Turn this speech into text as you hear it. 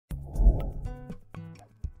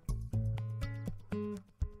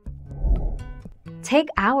Take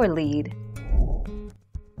our lead.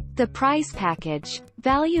 The prize package,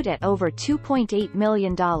 valued at over $2.8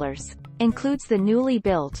 million, includes the newly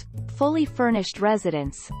built, fully furnished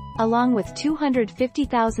residence, along with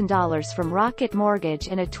 $250,000 from Rocket Mortgage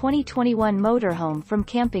and a 2021 motorhome from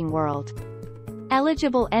Camping World.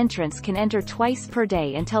 Eligible entrants can enter twice per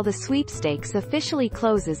day until the sweepstakes officially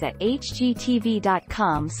closes at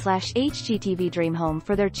hgtv.com/HGTV Dream Home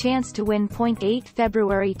for their chance to win. 8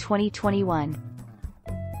 February 2021.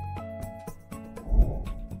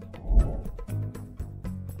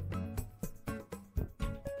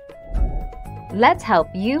 Let's help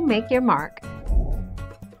you make your mark.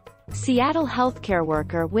 Seattle healthcare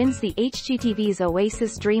worker wins the HGTV's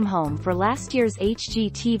Oasis Dream Home for last year's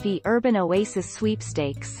HGTV Urban Oasis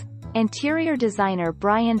Sweepstakes. Interior designer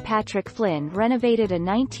Brian Patrick Flynn renovated a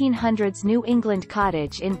 1900s New England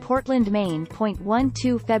cottage in Portland, Maine.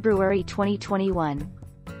 12 February 2021.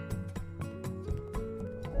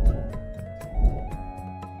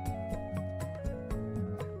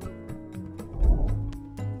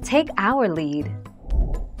 Take our lead.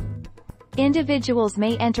 Individuals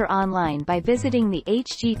may enter online by visiting the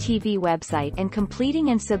HGTV website and completing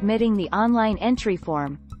and submitting the online entry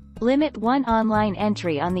form. Limit 1 online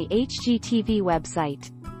entry on the HGTV website,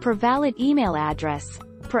 per valid email address,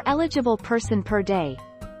 per eligible person per day,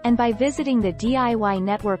 and by visiting the DIY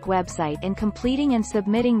Network website and completing and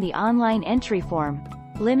submitting the online entry form.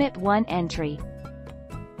 Limit 1 entry.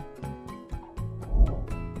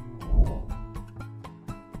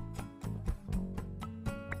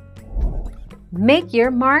 Make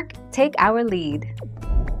your mark, take our lead.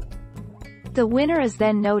 The winner is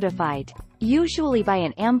then notified, usually by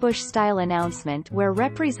an ambush-style announcement where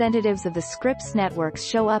representatives of the Scripps networks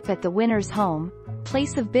show up at the winner's home,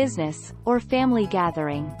 place of business, or family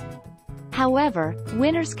gathering. However,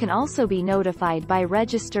 winners can also be notified by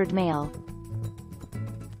registered mail.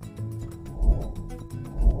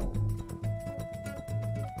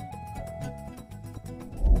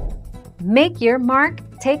 Make your mark,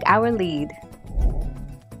 take our lead.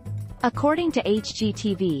 According to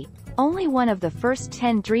HGTV, only one of the first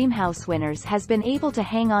 10 Dreamhouse winners has been able to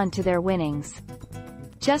hang on to their winnings.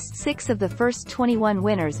 Just 6 of the first 21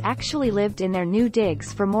 winners actually lived in their new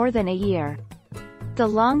digs for more than a year. The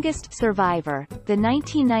longest survivor, the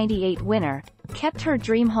 1998 winner, kept her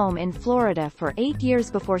dream home in Florida for 8 years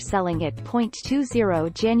before selling it. 20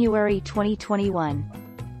 January 2021.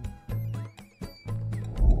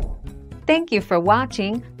 Thank you for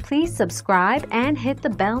watching. Please subscribe and hit the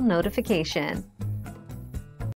bell notification.